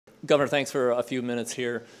Governor, thanks for a few minutes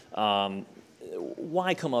here.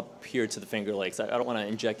 Why come up here to the Finger Lakes? I don't want to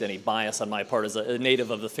inject any bias on my part as a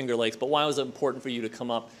native of the Finger Lakes, but why was it important for you to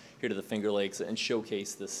come up here to the Finger Lakes and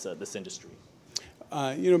showcase this industry?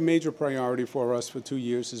 Major priority for us for 2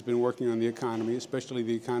 years has been working on the economy, especially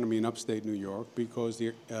the economy in upstate New York, because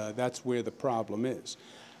that's where the problem is.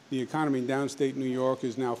 The economy in downstate New York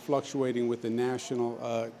is now fluctuating with the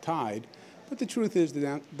national tide, but the truth is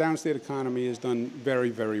the downstate economy has done very,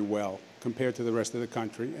 very well compared to the rest of the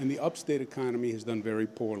country, and the upstate economy has done very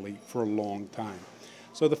poorly for a long time.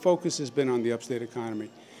 So the focus has been on the upstate economy.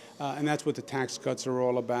 And that's what the tax cuts are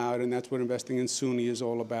all about, and that's what investing in SUNY is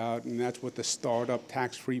all about, and that's what the startup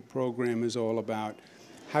tax-free program is all about.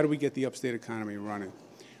 How do we get the upstate economy running?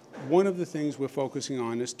 One of the things we're focusing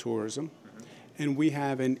on is tourism, and we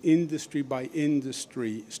have an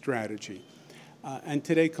industry-by-industry strategy. And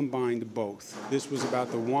today combined both. This was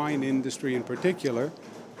about the wine industry in particular,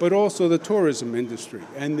 but also the tourism industry,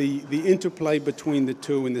 and the interplay between the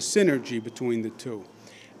two and the synergy between the two.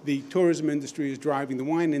 The tourism industry is driving the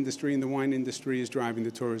wine industry, and the wine industry is driving the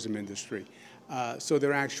tourism industry. So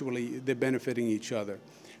they're benefiting each other.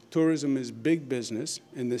 Tourism is big business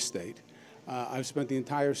in this state. I've spent the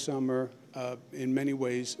entire summer, in many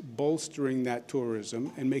ways, bolstering that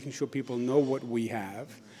tourism and making sure people know what we have,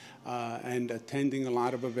 and attending a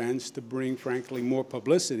lot of events to bring, frankly, more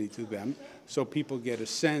publicity to them so people get a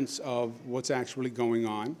sense of what's actually going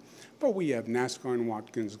on. But we have NASCAR in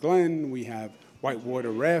Watkins Glen, we have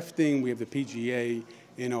whitewater rafting, we have the PGA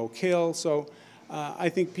in Oak Hill. So I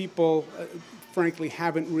think people, frankly,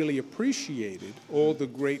 haven't really appreciated all the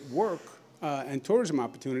great work and tourism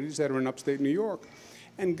opportunities that are in upstate New York.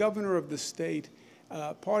 And governor of the state,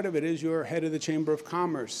 part of it is you're head of the Chamber of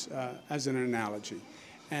Commerce, as an analogy.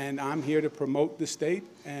 And I'm here to promote the state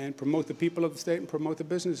and promote the people of the state and promote the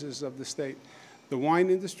businesses of the state. The wine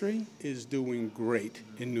industry is doing great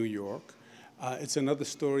in New York. It's another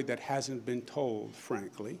story that hasn't been told,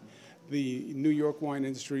 frankly. The New York wine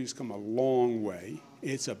industry has come a long way.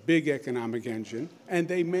 It's a big economic engine, and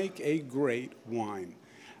they make a great wine.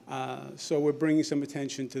 So we're bringing some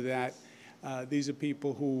attention to that. These are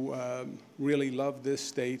people who really love this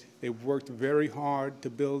state. They've worked very hard to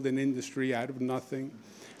build an industry out of nothing.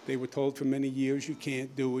 They were told for many years, you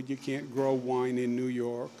can't do it, you can't grow wine in New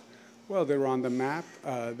York. Well, they're on the map.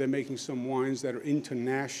 They're making some wines that are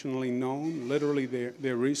internationally known. Literally,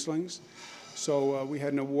 they're Rieslings. So we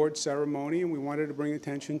had an award ceremony, and we wanted to bring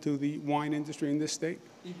attention to the wine industry in this state.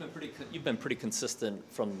 You've been pretty consistent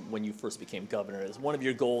from when you first became governor. As one of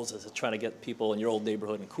your goals is to try to get people in your old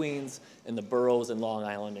neighborhood in Queens, in the boroughs in Long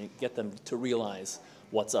Island, and get them to realize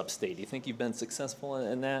what's upstate. Do you think you've been successful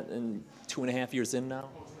in that in 2.5 years in now?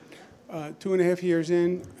 2.5 years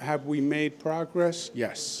in, have we made progress?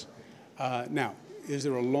 Yes. Now, is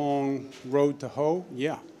there a long road to hoe?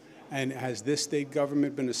 Yeah. And has this state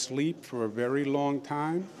government been asleep for a very long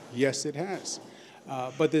time? Yes, it has.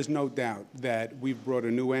 But there's no doubt that we've brought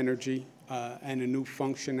a new energy and a new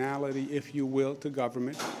functionality, if you will, to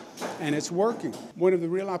government, and it's working. One of the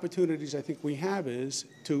real opportunities I think we have is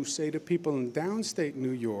to say to people in downstate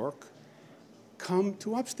New York, come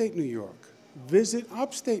to upstate New York, visit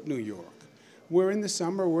upstate New York. We're in the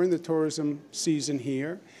summer, we're in the tourism season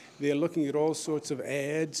here. They're looking at all sorts of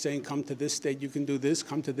ads saying, come to this state, you can do this,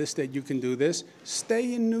 come to this state, you can do this.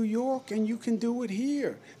 Stay in New York and you can do it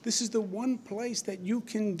here. This is the one place that you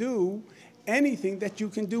can do anything that you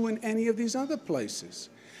can do in any of these other places.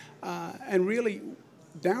 And really,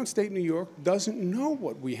 downstate New York doesn't know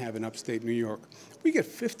what we have in upstate New York. We get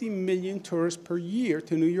 50 million tourists per year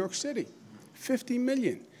to New York City, 50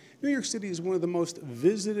 million. New York City is one of the most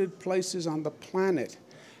visited places on the planet.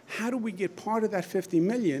 How do we get part of that 50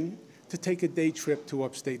 million to take a day trip to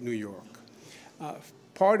upstate New York?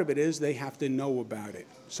 Part of it is they have to know about it.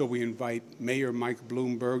 So we invite Mayor Mike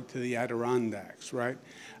Bloomberg to the Adirondacks, right?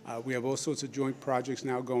 We have all sorts of joint projects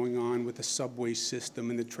now going on with the subway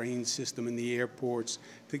system and the train system and the airports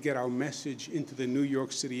to get our message into the New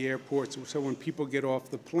York City airports so when people get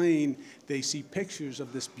off the plane, they see pictures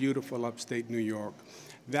of this beautiful upstate New York.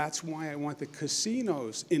 That's why I want the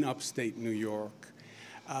casinos in upstate New York.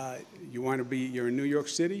 You're in New York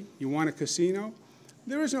City, you want a casino?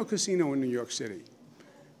 There is no casino in New York City.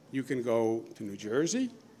 You can go to New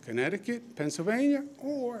Jersey, Connecticut, Pennsylvania,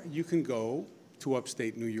 or you can go to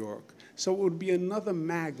upstate New York. So it would be another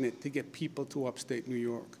magnet to get people to upstate New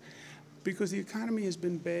York because the economy has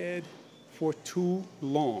been bad for too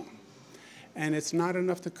long. And it's not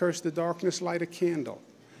enough to curse the darkness, light a candle.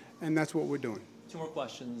 And that's what we're doing. Two more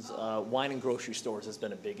questions. Wine in grocery stores has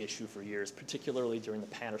been a big issue for years, particularly during the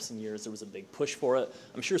Patterson years. There was a big push for it.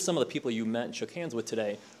 I'm sure some of the people you met and shook hands with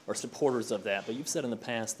today are supporters of that, but you've said in the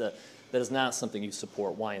past that that is not something you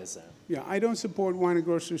support. Why is that? Yeah, I don't support wine in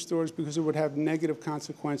grocery stores because it would have negative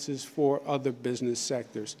consequences for other business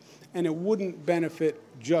sectors. And it wouldn't benefit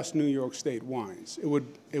just New York State wines. It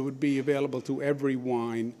would be available to every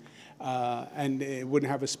wine, and it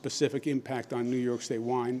wouldn't have a specific impact on New York State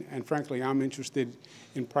wine. And frankly, I'm interested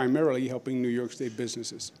in primarily helping New York State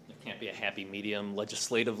businesses. There can't be a happy medium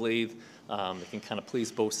legislatively. It can kind of please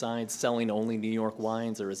both sides, selling only New York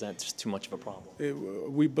wines, or is that just too much of a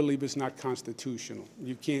problem? We believe it's not constitutional.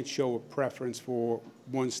 You can't show a preference for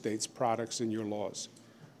one state's products in your laws.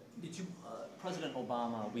 Did you, President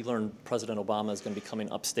Obama, we learned President Obama is going to be coming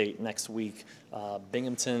upstate next week.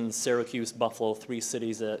 Binghamton, Syracuse, Buffalo, 3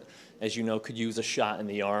 cities that, as you know, could use a shot in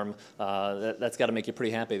the arm. That's got to make you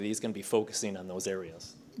pretty happy that he's going to be focusing on those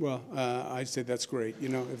areas. Well, I say that's great. You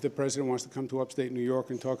know, if the president wants to come to upstate New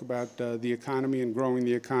York and talk about the economy and growing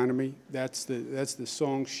the economy, that's the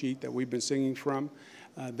song sheet that we've been singing from.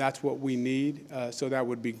 That's what we need, so that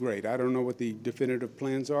would be great. I don't know what the definitive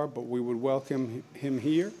plans are, but we would welcome him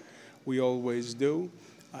here. We always do.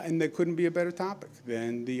 And there couldn't be a better topic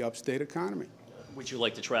than the upstate economy. Would you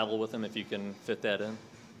like to travel with him if you can fit that in?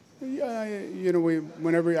 Yeah, you know,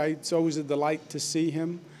 it's always a delight to see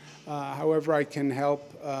him. However I can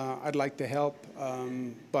help, I'd like to help,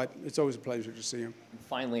 but it's always a pleasure to see him.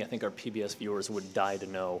 Finally, I think our PBS viewers would die to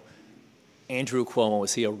know, Andrew Cuomo,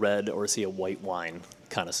 is he a red or is he a white wine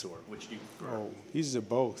connoisseur? Which do you prefer? Oh, he's a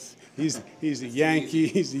both. He's a Yankee,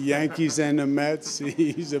 he's the Yankees and the Mets,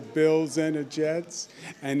 he's a Bills and the Jets,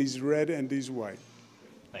 and he's red and he's white.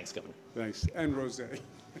 Thanks, Governor. Thanks. And rosé.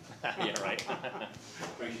 Yeah, right.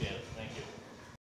 Appreciate it. Thank you.